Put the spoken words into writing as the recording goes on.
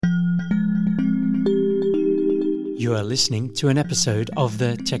You are listening to an episode of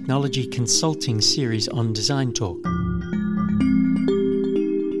the Technology Consulting series on Design Talk.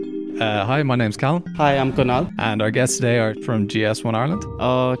 Hi, my name's Callum. Hi, I'm Kunal. And our guests today are from GS1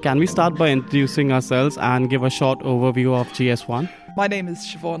 Ireland. Can we start by introducing ourselves and give a short overview of GS1? My name is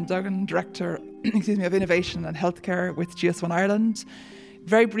Siobhan Duggan, Director of Innovation and Healthcare with GS1 Ireland.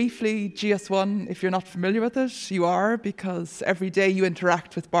 Very briefly, GS1, if you're not familiar with it, you are, because every day you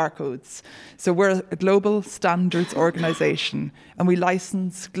interact with barcodes. So we're a global standards organisation and we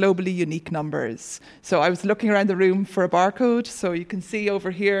license globally unique numbers. So I was looking around the room for a barcode. So you can see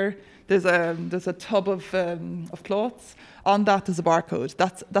over here, there's a tub of cloths. On that, there's a barcode.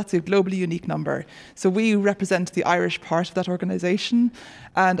 That's a globally unique number. So we represent the Irish part of that organisation.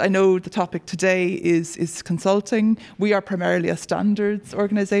 And I know the topic today is consulting. We are primarily a standards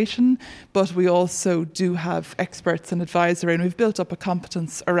organisation, but we also do have experts in advisory, and we've built up a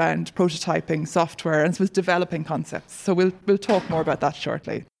competence around prototyping software and with developing concepts. So we'll talk more about that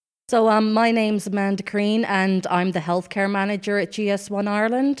shortly. So my name's Amanda Crean, and I'm the healthcare manager at GS1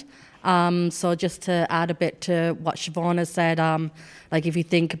 Ireland. So just to add a bit to what Siobhan has said, like if you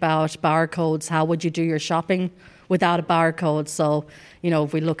think about barcodes, how would you do your shopping without a barcode? So,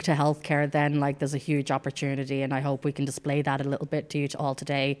 if we look to healthcare, then there's a huge opportunity, and I hope we can display that a little bit to you all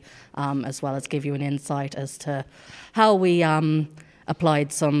today, as well as give you an insight as to how we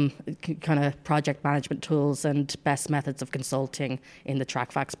applied some kind of project management tools and best methods of consulting in the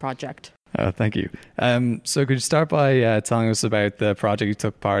TrackFacts project. Thank you. So could you start by telling us about the project you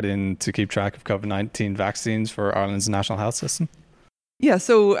took part in to keep track of COVID-19 vaccines for Ireland's national health system? Yeah,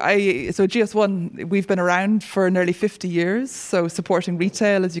 so GS1, we've been around for nearly 50 years, so supporting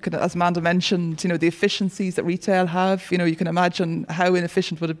retail, as Amanda mentioned, the efficiencies that retail have. You can imagine how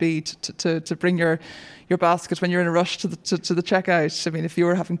inefficient would it be to bring your basket when you're in a rush to the checkout. I mean, if you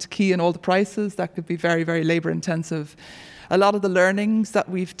were having to key in all the prices, that could be very, very labour intensive. A lot of the learnings that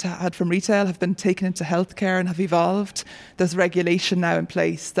we've had from retail have been taken into healthcare and have evolved. There's regulation now in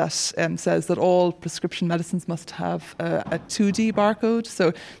place that says that all prescription medicines must have a 2D barcode.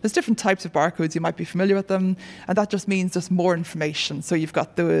 So there's different types of barcodes. You might be familiar with them. And that just means there's more information. So you've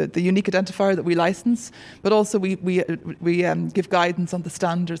got the unique identifier that we license, but also we give guidance on the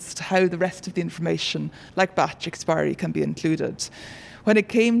standards to how the rest of the information, like batch expiry, can be included. When it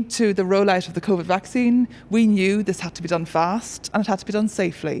came to the rollout of the COVID vaccine, we knew this had to be done fast and it had to be done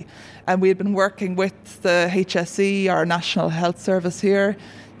safely. And we had been working with the HSE, our National Health Service here,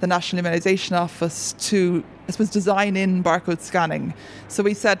 the National Immunisation Office, to, I suppose, design in barcode scanning. So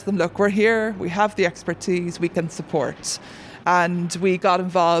we said to them, look, we're here, we have the expertise, we can support. And we got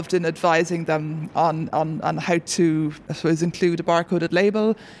involved in advising them on how to, I suppose, include a barcoded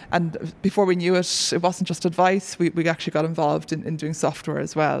label. And before we knew it, it wasn't just advice. We actually got involved in doing software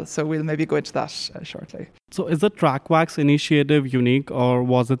as well. So we'll maybe go into that shortly. So is the TrackFacts initiative unique, or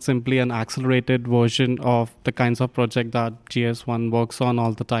was it simply an accelerated version of the kinds of project that GS1 works on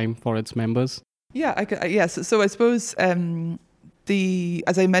all the time for its members? Yeah, yes. So I suppose...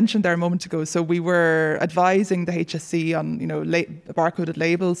 as I mentioned there a moment ago, so we were advising the HSE on, barcoded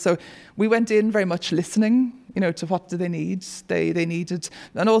labels. So we went in very much listening, to what do they need. They needed,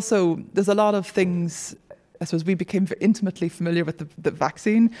 and also there's a lot of things. I suppose we became intimately familiar with the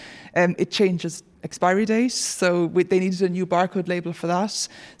vaccine. It changes expiry date, so they needed a new barcode label for that.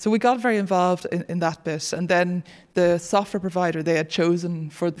 So we got very involved in that bit. And then the software provider they had chosen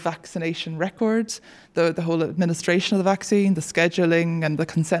for the vaccination record, the whole administration of the vaccine, the scheduling and the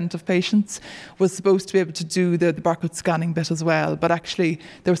consent of patients, was supposed to be able to do the barcode scanning bit as well. But actually,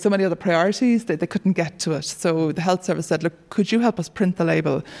 there were so many other priorities that they couldn't get to it. So the health service said, look, could you help us print the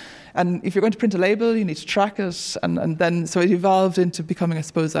label? And if you're going to print a label, you need to track it. And then, so it evolved into becoming, I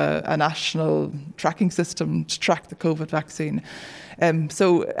suppose, a national tracking system to track the COVID vaccine. And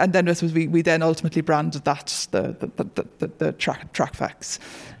then I suppose we then ultimately branded that the TrackFacts.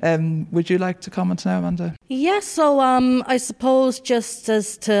 Would you like to comment now, Amanda? Yes, so I suppose just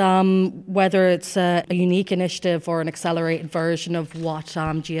as to whether it's a unique initiative or an accelerated version of what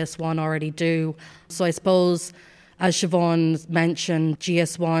GS1 already do. So I suppose, as Siobhan mentioned,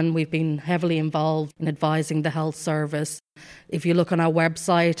 GS1, we've been heavily involved in advising the health service. If you look on our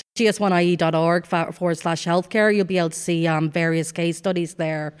website, gs1ie.org/healthcare, you'll be able to see various case studies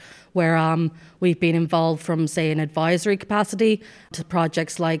there where we've been involved from, say, an advisory capacity to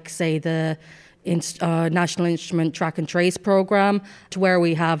projects like, say, the National Instrument Track and Trace Programme, to where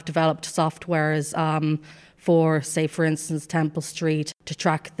we have developed softwares for, say, for instance, Temple Street to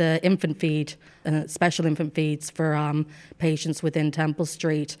track the infant feed, special infant feeds for patients within Temple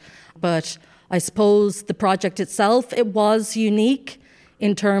Street. But I suppose the project itself, it was unique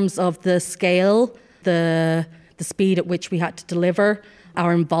in terms of the scale, the the speed at which we had to deliver,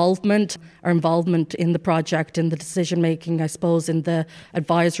 our involvement in the project, in the decision making, I suppose, in the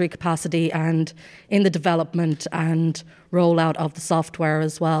advisory capacity and in the development and rollout of the software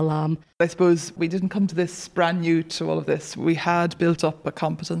as well. I suppose we didn't come to this brand new to all of this. We had built up a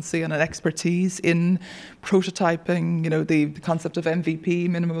competency and an expertise in prototyping, the concept of MVP,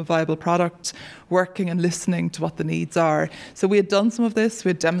 minimum viable product, working and listening to what the needs are. So we had done some of this, we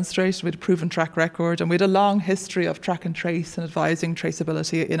had demonstrated, we had a proven track record, and we had a long history of track and trace and advising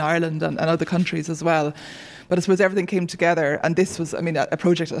traceability in Ireland and other countries as well. But I suppose everything came together, and this was, a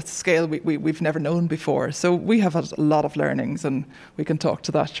project at a scale we've never known before. So we have had a lot of learnings, and we can talk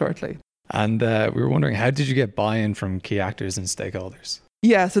to that shortly. And we were wondering, how did you get buy-in from key actors and stakeholders?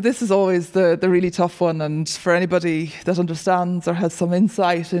 Yeah, so this is always the really tough one, and for anybody that understands or has some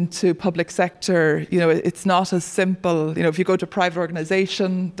insight into public sector, it's not as simple. If you go to a private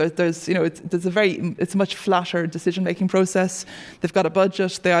organisation, it's a much flatter decision-making process. They've got a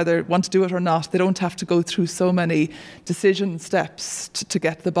budget; they either want to do it or not. They don't have to go through so many decision steps to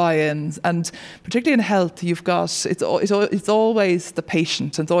get the buy-ins. And particularly in health, you've got it's always the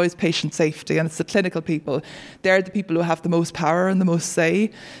patient, and it's always patient safety, and it's the clinical people. They're the people who have the most power and the most say.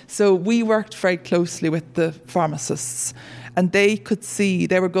 So we worked very closely with the pharmacists, and they could see,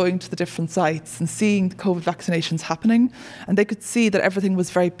 they were going to the different sites and seeing the COVID vaccinations happening, and they could see that everything was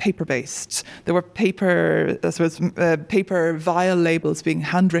very paper-based. There were paper vial labels being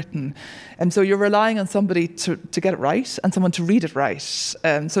handwritten. And so you're relying on somebody to get it right and someone to read it right.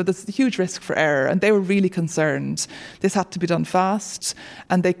 So there's a huge risk for error, and they were really concerned. This had to be done fast,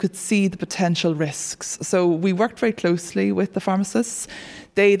 and they could see the potential risks. So we worked very closely with the pharmacists.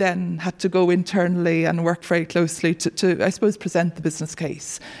 They then had to go internally and work very closely to, I suppose, present the business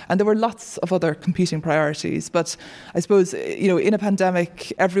case. And there were lots of other competing priorities. But I suppose, in a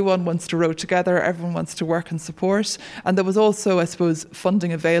pandemic, everyone wants to row together, everyone wants to work and support. And there was also, I suppose,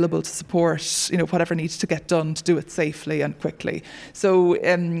 funding available to support, whatever needs to get done to do it safely and quickly. So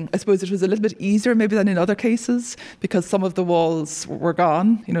I suppose it was a little bit easier maybe than in other cases, because some of the walls were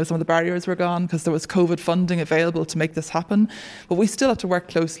gone, some of the barriers were gone, because there was COVID funding available to make this happen. But we still had to work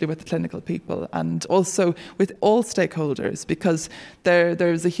closely with the clinical people and also with all stakeholders, because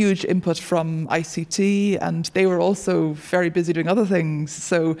there's a huge input from ICT, and they were also very busy doing other things.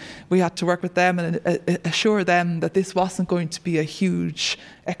 So we had to work with them and assure them that this wasn't going to be a huge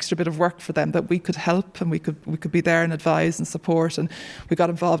extra bit of work for them, that we could help and we could be there and advise and support. And we got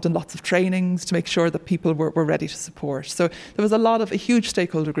involved in lots of trainings to make sure that people were ready to support. So there was a huge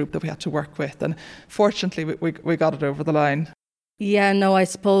stakeholder group that we had to work with, and fortunately we got it over the line. Yeah, no, I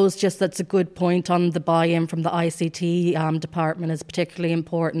suppose just that's a good point on the buy-in from the ICT department is particularly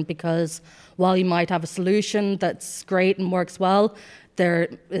important, because while you might have a solution that's great and works well, there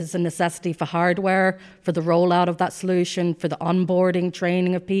is a necessity for hardware, for the rollout of that solution, for the onboarding,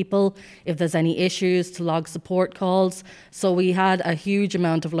 training of people, if there's any issues, to log support calls. So we had a huge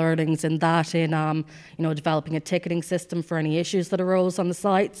amount of learnings in that, in developing a ticketing system for any issues that arose on the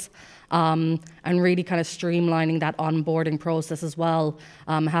sites. And really kind of streamlining that onboarding process as well,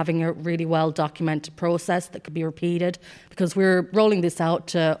 having a really well documented process that could be repeated, because we're rolling this out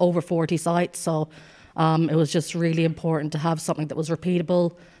to over 40 sites. So it was just really important to have something that was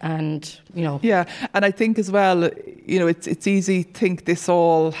repeatable and, Yeah, and I think as well, it's easy to think this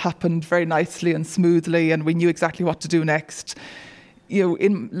all happened very nicely and smoothly and we knew exactly what to do next.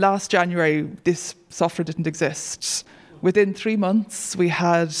 In last January, this software didn't exist. Within 3 months, we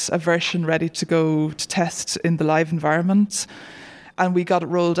had a version ready to go to test in the live environment. And we got it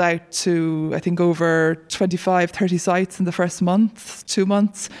rolled out to, I think, over 25, 30 sites in the first month, 2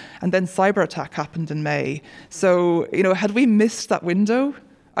 months. And then cyber attack happened in May. So, had we missed that window,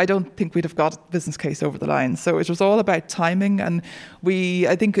 I don't think we'd have got a business case over the line. So it was all about timing. And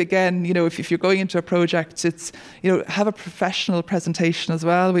I think, again, if you're going into a project, it's, have a professional presentation as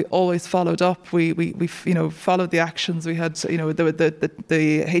well. We always followed up. We followed the actions. We had,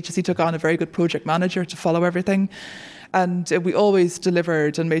 the HSE took on a very good project manager to follow everything. And we always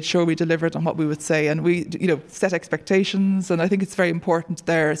delivered and made sure we delivered on what we would say. And we, set expectations. And I think it's very important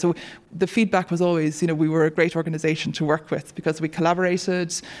there. So the feedback was always, we were a great organisation to work with, because we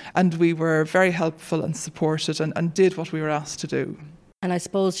collaborated and we were very helpful and supported and did what we were asked to do. And I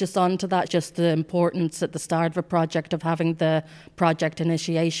suppose just on to that, just the importance at the start of a project of having the project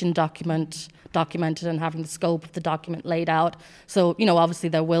initiation documented and having the scope of the document laid out. So, obviously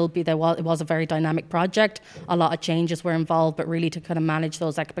it was a very dynamic project. A lot of changes were involved, but really to kind of manage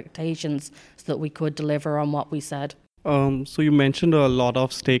those expectations so that we could deliver on what we said. So you mentioned a lot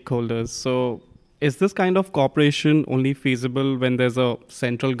of stakeholders. So is this kind of cooperation only feasible when there's a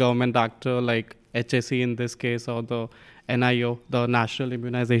central government actor like HAC in this case, or the NIO, the National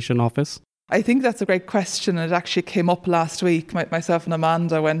Immunization Office? I think that's a great question. It actually came up last week. Myself and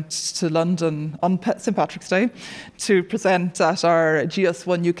Amanda went to London on St. Patrick's Day to present at our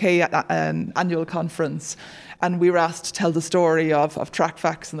GS1 UK annual conference. And we were asked to tell the story of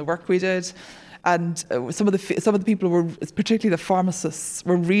TrackFax and the work we did. And some of the people were, particularly the pharmacists,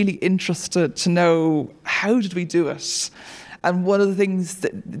 were really interested to know, how did we do it? And one of the things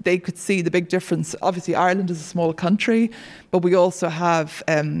that they could see, the big difference, obviously Ireland is a small country, but we also have,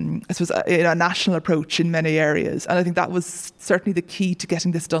 I suppose, a national approach in many areas. And I think that was certainly the key to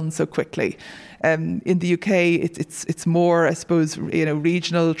getting this done so quickly. In the UK, it's more, I suppose,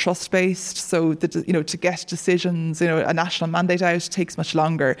 regional, trust-based. So that, to get decisions, a national mandate out takes much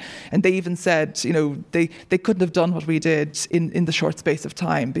longer. And they even said, they couldn't have done what we did in the short space of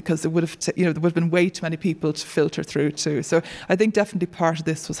time, because it would have, there would have been way too many people to filter through to. So I think definitely part of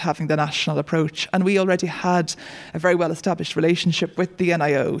this was having the national approach, and we already had a very well-established relationship with the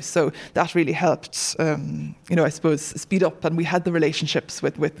NIO. So that really helped, I suppose, speed up. And we had the relationships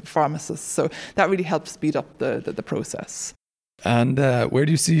with pharmacists. So that really helped speed up the process. And where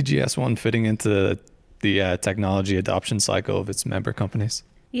do you see GS1 fitting into the technology adoption cycle of its member companies?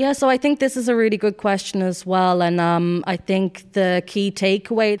 Yeah, so I think this is a really good question as well. And I think the key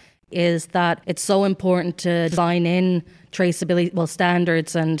takeaway is that it's so important to design in traceability,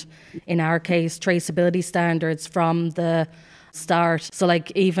 standards, and in our case, traceability standards from the start. So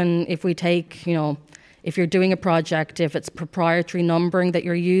even if we take, if you're doing a project, if it's proprietary numbering that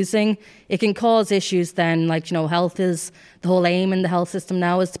you're using, it can cause issues then, health is, the whole aim in the health system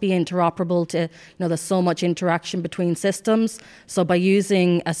now is to be interoperable to, there's so much interaction between systems. So by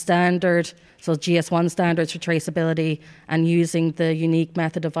using a standard, so GS1 standards for traceability, and using the unique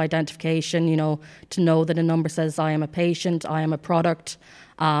method of identification, to know that a number says I am a patient, I am a product,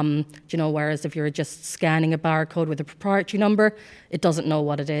 whereas if you're just scanning a barcode with a proprietary number, it doesn't know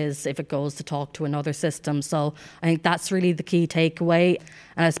what it is if it goes to talk to another system. So I think that's really the key takeaway.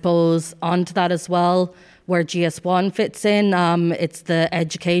 And I suppose onto that as well, where GS1 fits in, it's the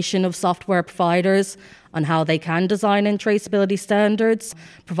education of software providers on how they can design in traceability standards,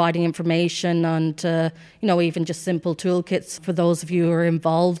 providing information and, even just simple toolkits for those of you who are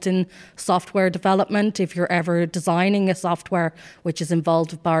involved in software development. If you're ever designing a software which is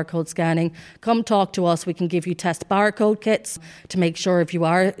involved with barcode scanning, come talk to us. We can give you test barcode kits to make sure if you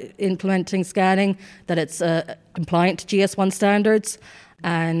are implementing scanning that it's compliant to GS1 standards.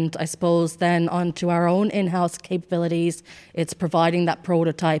 And I suppose then onto our own in-house capabilities, it's providing that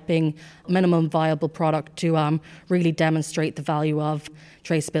prototyping minimum viable product to really demonstrate the value of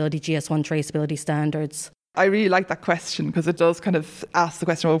traceability, GS1 traceability standards. I really like that question, because it does kind of ask the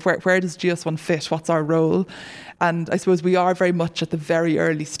question, well, where does GS1 fit? What's our role? And I suppose we are very much at the very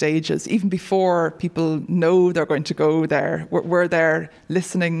early stages, even before people know they're going to go there. We're there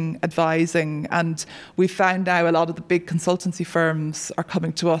listening, advising, and we found now a lot of the big consultancy firms are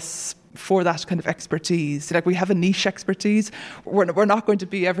coming to us for that kind of expertise. We have a niche expertise. We're not going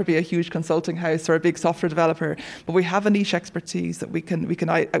to ever be a huge consulting house or a big software developer, but we have a niche expertise that we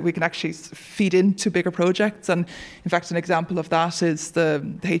can actually feed into bigger projects. And in fact, an example of that is the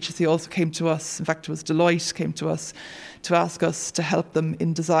HSE also came to us. In fact, it was Deloitte came to us to ask us to help them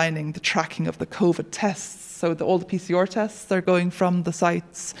in designing the tracking of the COVID tests. So all the PCR tests, they're going from the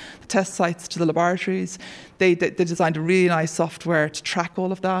test sites to the laboratories. They designed a really nice software to track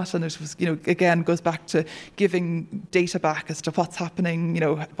all of that. And it was, again, goes back to giving data back as to what's happening,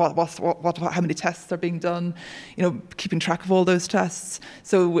 how many tests are being done, keeping track of all those tests.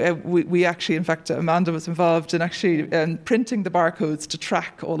 So we actually, in fact, Amanda was involved in actually printing the barcodes to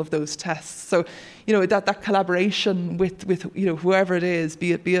track all of those tests. So, that collaboration with whoever it is,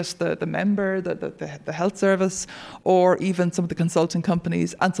 be it the member, the health service, or even some of the consulting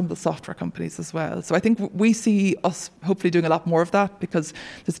companies and some of the software companies as well. So I think we see us hopefully doing a lot more of that, because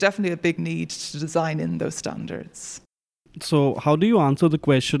there's definitely a big need to design in those standards. So how do you answer the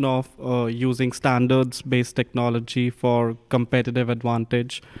question of using standards-based technology for competitive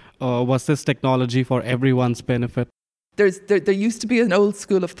advantage? Was this technology for everyone's benefit? There used to be an old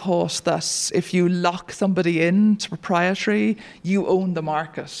school of thought that if you lock somebody into proprietary, you own the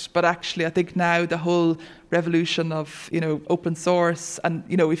market. But actually, I think now the whole revolution of open source, and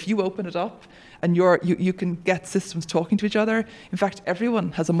if you open it up and you can get systems talking to each other. In fact,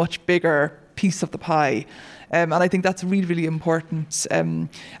 everyone has a much bigger piece of the pie. And I think that's really, really important. And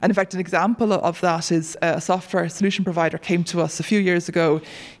in fact, an example of that is a software solution provider came to us a few years ago.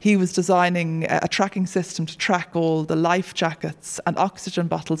 He was designing a tracking system to track all the life jackets and oxygen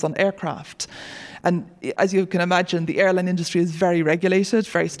bottles on aircraft. And as you can imagine, the airline industry is very regulated,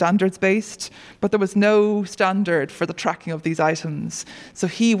 very standards-based, but there was no standard for the tracking of these items. So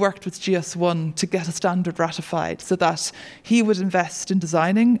he worked with GS1 to get a standard ratified so that he would invest in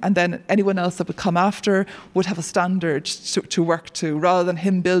designing, and then anyone else that would come after would have a standard to work to, rather than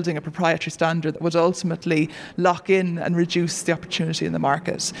him building a proprietary standard that would ultimately lock in and reduce the opportunity in the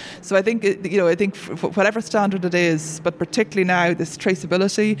market. So I think, whatever standard it is, but particularly now this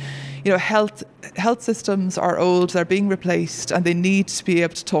traceability, health systems are old, they're being replaced, and they need to be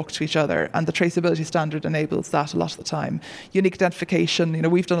able to talk to each other, and the traceability standard enables that a lot of the time. Unique identification,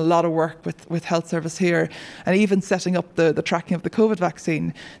 we've done a lot of work with Health Service here, and even setting up the tracking of the COVID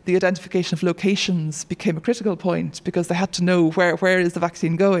vaccine, the identification of locations became a critical point because they had to know where is the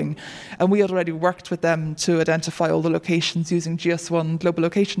vaccine going, and we had already worked with them to identify all the locations using GS1 global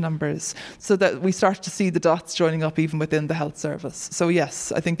location numbers, so that we started to see the dots joining up even within the Health Service. So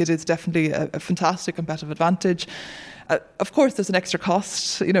yes, I think it is definitely a fantastic competitive advantage. Of course, there's an extra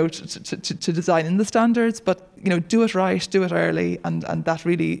cost, to design in the standards, but do it right, do it early, and that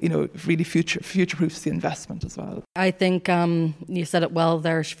really, really future-proofs the investment as well. I think you said it well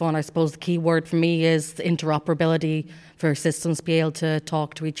there, Siobhan. I suppose the key word for me is the interoperability for systems to be able to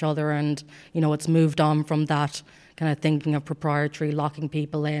talk to each other, and it's moved on from that kind of thinking of proprietary, locking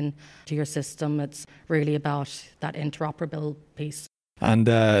people in to your system. It's really about that interoperable piece. And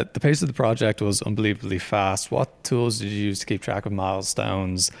the pace of the project was unbelievably fast. What tools did you use to keep track of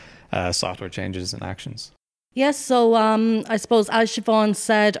milestones, software changes and actions? Yes, so I suppose as Siobhan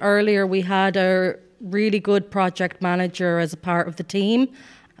said earlier, we had a really good project manager as a part of the team.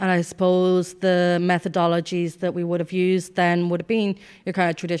 And I suppose the methodologies that we would have used then would have been your kind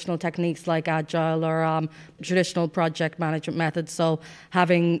of traditional techniques like Agile or traditional project management methods. So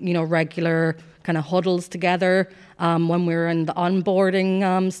having, regular kind of huddles together. When we were in the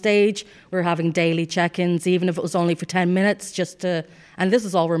onboarding stage, we were having daily check-ins, even if it was only for 10 minutes, and this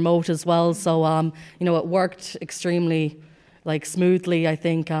is all remote as well. So, it worked extremely smoothly, I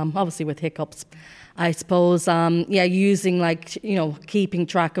think, obviously with hiccups. I suppose, using keeping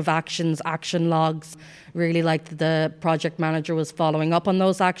track of actions, action logs, really the project manager was following up on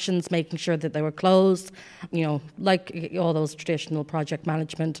those actions, making sure that they were closed, all those traditional project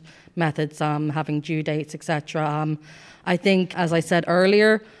management methods, having due dates, etc. I think, as I said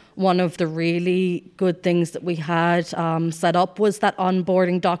earlier, one of the really good things that we had set up was that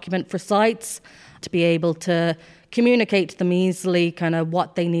onboarding document for sites to be able to communicate to them easily kind of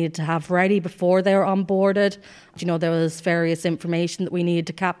what they needed to have ready before they were onboarded. There was various information that we needed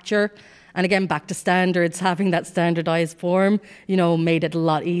to capture. And again, back to standards, having that standardized form, made it a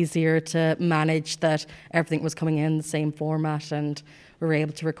lot easier to manage that everything was coming in the same format, and we were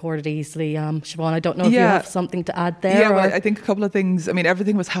able to record it easily. Siobhan, I don't know if you have something to add there. Yeah, well, I think a couple of things. I mean,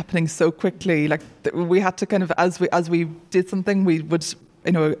 everything was happening so quickly. We had to kind of, as we did something, we would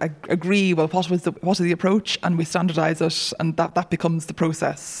agree, well, what is the approach, and we standardise it, and that becomes the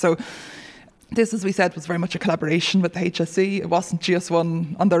process. So this, as we said, was very much a collaboration with the HSE. It wasn't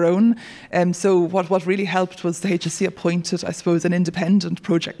GS1 on their own. So what really helped was the HSE appointed, I suppose, an independent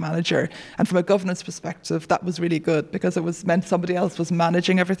project manager. And from a governance perspective, that was really good because it meant somebody else was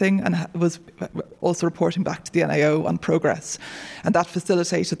managing everything and was also reporting back to the NIO on progress. And that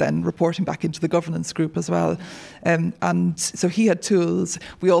facilitated then reporting back into the governance group as well. And so he had tools.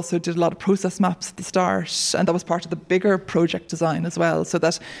 We also did a lot of process maps at the start, and that was part of the bigger project design as well, so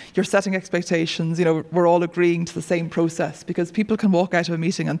that you're setting expectations. We're all agreeing to the same process, because people can walk out of a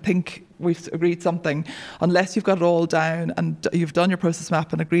meeting and think we've agreed something. Unless you've got it all down and you've done your process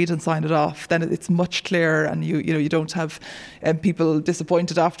map and agreed and signed it off, then it's much clearer, and you don't have people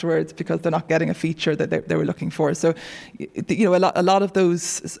disappointed afterwards because they're not getting a feature that they were looking for. So a lot of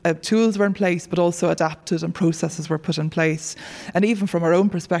those tools were in place, but also adapted, and processes were put in place. And even from our own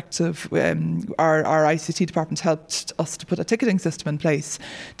perspective, our ICT department helped us to put a ticketing system in place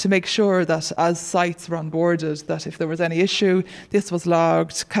to make sure that as sites were onboarded, that if there was any issue, this was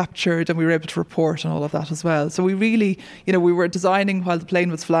logged, captured, and we were able to report on all of that as well. So we really, we were designing while the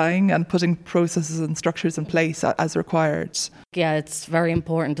plane was flying and putting processes and structures in place as required. Yeah, it's very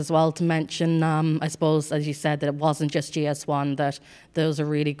important as well to mention, I suppose, as you said, that it wasn't just GS1, that there was a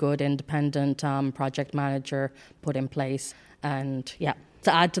really good independent project manager put in place. And yeah,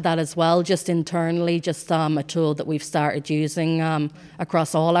 To add to that as well, just internally, just a tool that we've started using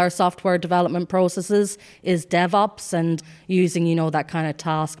across all our software development processes is DevOps, and using, that kind of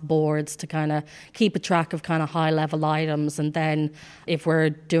task boards to kind of keep a track of kind of high level items. And then if we're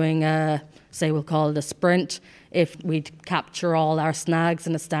doing say we'll call it a sprint, if we capture all our snags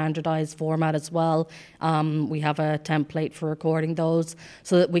in a standardized format as well, we have a template for recording those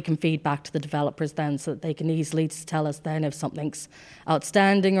so that we can feed back to the developers then, so that they can easily tell us then if something's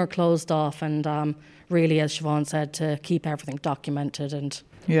outstanding or closed off. And really, as Siobhan said, to keep everything documented. And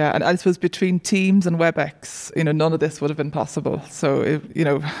yeah, and I suppose between Teams and WebEx, none of this would have been possible. So,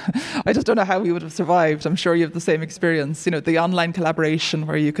 I just don't know how we would have survived. I'm sure you have the same experience. The online collaboration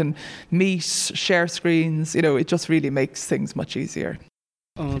where you can meet, share screens, it just really makes things much easier.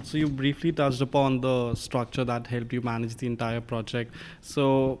 So you briefly touched upon the structure that helped you manage the entire project.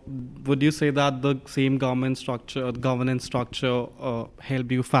 So would you say that the same governance structure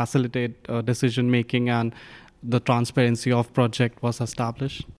helped you facilitate decision making, and the transparency of project was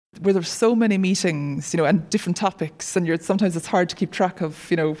established? Where there's so many meetings, and different topics, and sometimes it's hard to keep track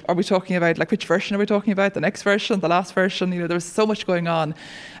of, are we talking about, which version are we talking about, the next version, the last version? There's so much going on,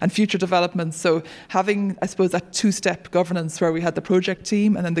 and future developments. So having, I suppose, that two-step governance where we had the project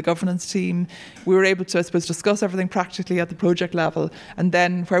team and then the governance team, we were able to, I suppose, discuss everything practically at the project level, and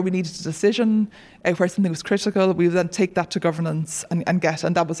then where we needed a decision, where something was critical, we would then take that to governance and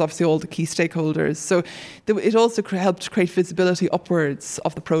that was obviously all the key stakeholders. So it also helped create visibility upwards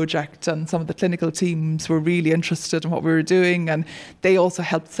of the project, and some of the clinical teams were really interested in what we were doing, and they also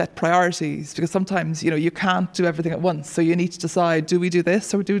helped set priorities, because sometimes, you can't do everything at once. So you need to decide, do we do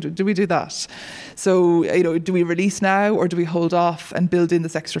this or do we do that? So, do we release now or do we hold off and build in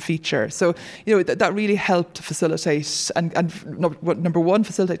this extra feature? So, that really helped facilitate and number one,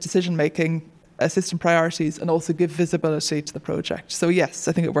 facilitate decision making, system priorities, and also give visibility to the project. So yes,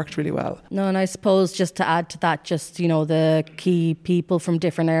 I think it worked really well. No, and I suppose just to add to that, just, the key people from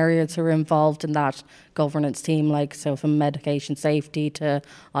different areas who are involved in that governance team, so from medication safety to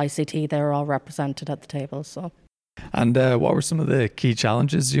ICT, they're all represented at the table. So. And what were some of the key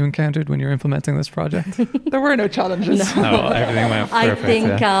challenges you encountered when you were implementing this project? There were no challenges. No, everything went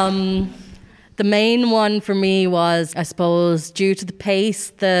perfect. I think the main one for me was, I suppose, due to the pace,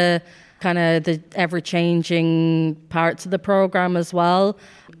 the ever-changing parts of the program as well.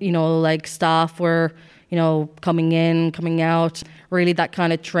 Staff were, coming in, coming out, really that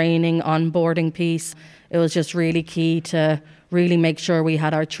kind of training, onboarding piece. It was just really key to really make sure we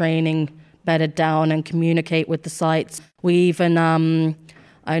had our training bedded down and communicate with the sites. We even,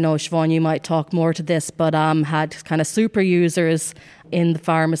 I know, Siobhan, you might talk more to this, but had kind of super users in the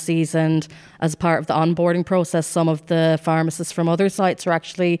pharmacies, and as part of the onboarding process, some of the pharmacists from other sites are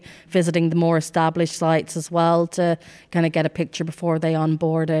actually visiting the more established sites as well to kind of get a picture before they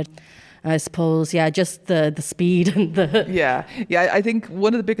onboarded. I suppose, just the speed and the... Yeah, I think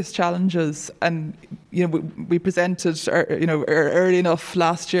one of the biggest challenges, and, we presented, early enough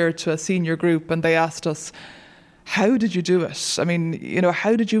last year to a senior group, and they asked us, how did you do it? I mean,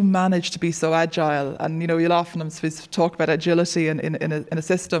 how did you manage to be so agile? And, you'll often talk about agility in a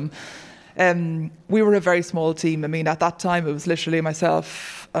system. We were a very small team. I mean, at that time, it was literally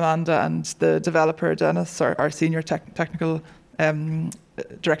myself, Amanda, and the developer, Dennis, our senior technical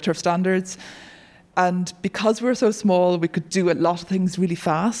director of standards. And because we were so small, we could do a lot of things really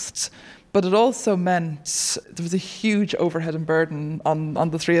fast. But it also meant there was a huge overhead and burden on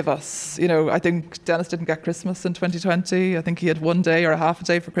the three of us. I think Dennis didn't get Christmas in 2020. I think he had one day or a half a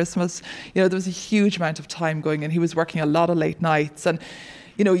day for Christmas. There was a huge amount of time going in. He was working a lot of late nights. And,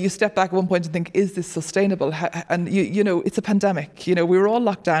 you step back at one point and think, is this sustainable? And, it's a pandemic. We were all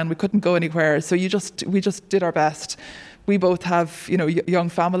locked down. We couldn't go anywhere. So we just did our best. We both have, young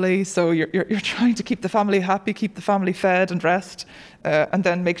families, so you're trying to keep the family happy, keep the family fed and dressed, and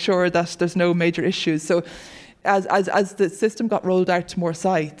then make sure that there's no major issues. So as the system got rolled out to more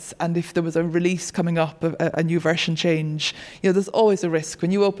sites, and if there was a release coming up, a new version change, there's always a risk. When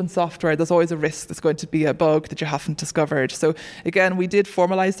you open software, there's always a risk there's going to be a bug that you haven't discovered. So again, we did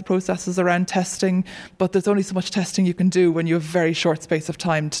formalise the processes around testing, but there's only so much testing you can do when you have a very short space of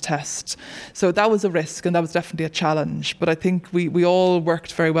time to test. So that was a risk, and that was definitely a challenge. But I think we all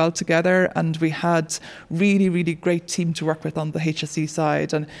worked very well together, and we had really, really great team to work with on the HSE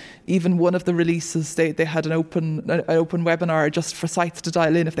side. And even one of the releases, they had an open webinar just for sites to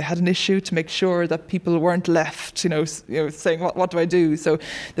dial in if they had an issue, to make sure that people weren't left, saying what do I do. So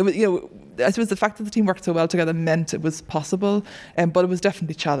there was, I suppose the fact that the team worked so well together meant it was possible, but it was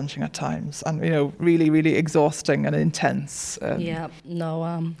definitely challenging at times, and really, really exhausting and intense.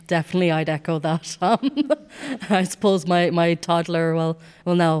 Definitely, I'd echo that. I suppose my toddler, well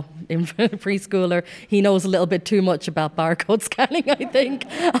now in preschooler, he knows a little bit too much about barcode scanning, I think.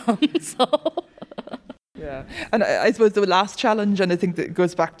 Yeah, and I suppose the last challenge, and I think that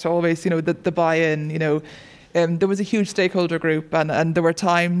goes back to always, the buy-in. There was a huge stakeholder group, and there were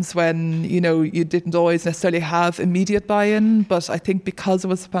times when you didn't always necessarily have immediate buy-in, but I think because it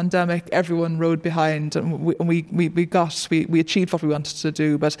was a pandemic, everyone rode behind, and we achieved what we wanted to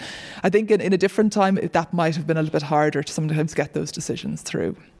do. But I think in a different time, that might have been a little bit harder to sometimes get those decisions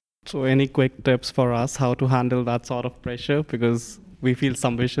through. So any quick tips for us how to handle that sort of pressure, because we feel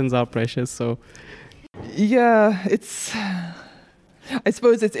some visions are precious. So yeah, I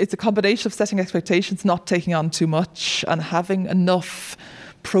suppose it's a combination of setting expectations, not taking on too much, and having enough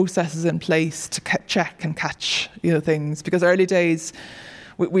processes in place to check and catch things. Because early days,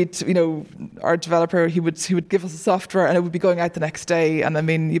 we'd our developer, he would give us a software and it would be going out the next day, and I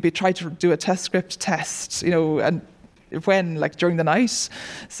mean you'd be trying to do a test script test, and during the night.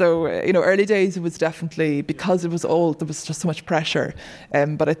 So early days it was definitely, because it was old, there was just so much pressure.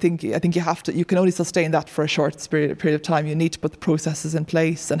 But I think you can only sustain that for a short period of time. You need to put the processes in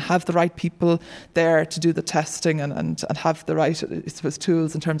place and have the right people there to do the testing and have the right, I suppose,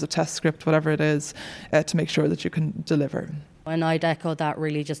 tools in terms of test script, whatever it is, to make sure that you can deliver. And I'd echo that,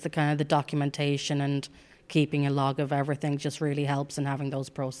 really, just the kind of the documentation and keeping a log of everything just really helps in having those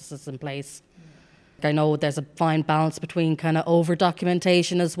processes in place. I know there's a fine balance between kind of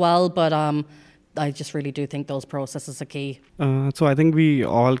over-documentation as well, but I just really do think those processes are key. So I think we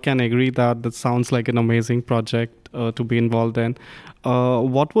all can agree that sounds like an amazing project to be involved in.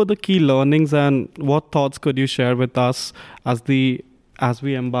 What were the key learnings, and what thoughts could you share with us as we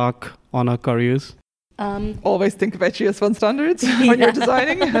embark on our careers? Always think about GS1 standards when you're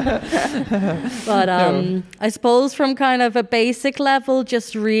designing. But I suppose from kind of a basic level,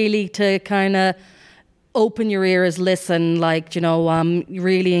 just really to kind of open your ears, listen,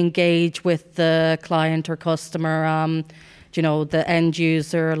 really engage with the client or customer, the end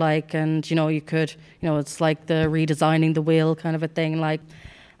user, and you could, it's like the redesigning the wheel kind of a thing,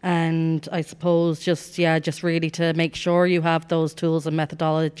 and I suppose just really to make sure you have those tools and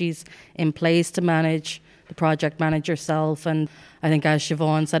methodologies in place to manage the project, manage yourself, and I think, as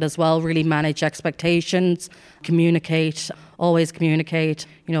Siobhan said as well, really manage expectations, always communicate.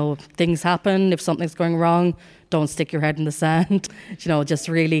 Things happen. If something's going wrong, don't stick your head in the sand. Just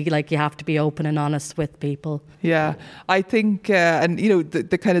really, you have to be open and honest with people. Yeah, I think,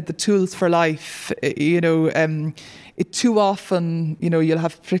 the kind of the tools for life, it too often, you'll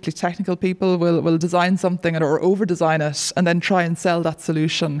have particularly technical people will design something or over-design it and then try and sell that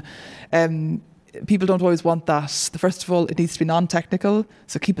solution. People don't always want that. First of all, it needs to be non-technical,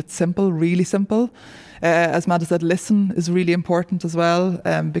 so keep it simple, really simple. As Amanda said, listen is really important as well,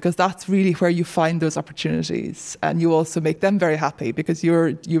 because that's really where you find those opportunities, and you also make them very happy because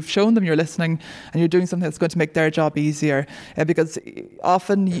you've shown them you're listening and you're doing something that's going to make their job easier. Because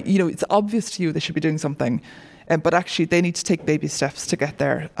often, it's obvious to you they should be doing something, but actually they need to take baby steps to get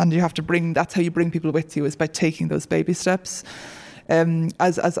there, and you have to that's how you bring people with you, is by taking those baby steps.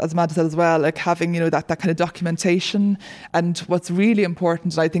 As Amanda said as well, having that kind of documentation, and what's really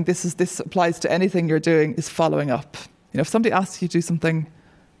important, and I think this applies to anything you're doing, is following up. If somebody asks you to do something,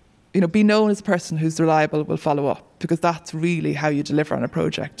 be known as a person who's reliable, will follow up, because that's really how you deliver on a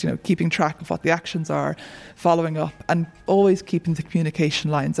project. Keeping track of what the actions are, following up, and always keeping the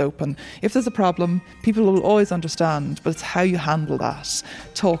communication lines open. If there's a problem, people will always understand, but it's how you handle that.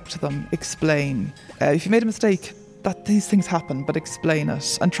 Talk to them, explain. If you made a mistake, that these things happen, but explain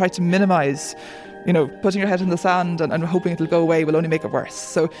it and try to minimise, putting your head in the sand and hoping it'll go away will only make it worse.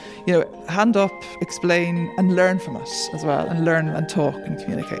 So, hand up, explain, and learn from it as well, and learn and talk and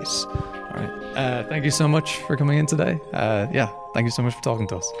communicate. All right. Thank you so much for coming in today. Thank you so much for talking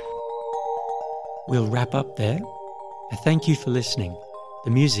to us. We'll wrap up there. Thank you for listening.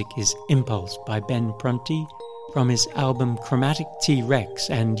 The music is Impulse by Ben Prunty from his album Chromatic T-Rex,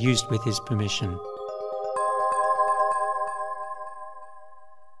 and used with his permission.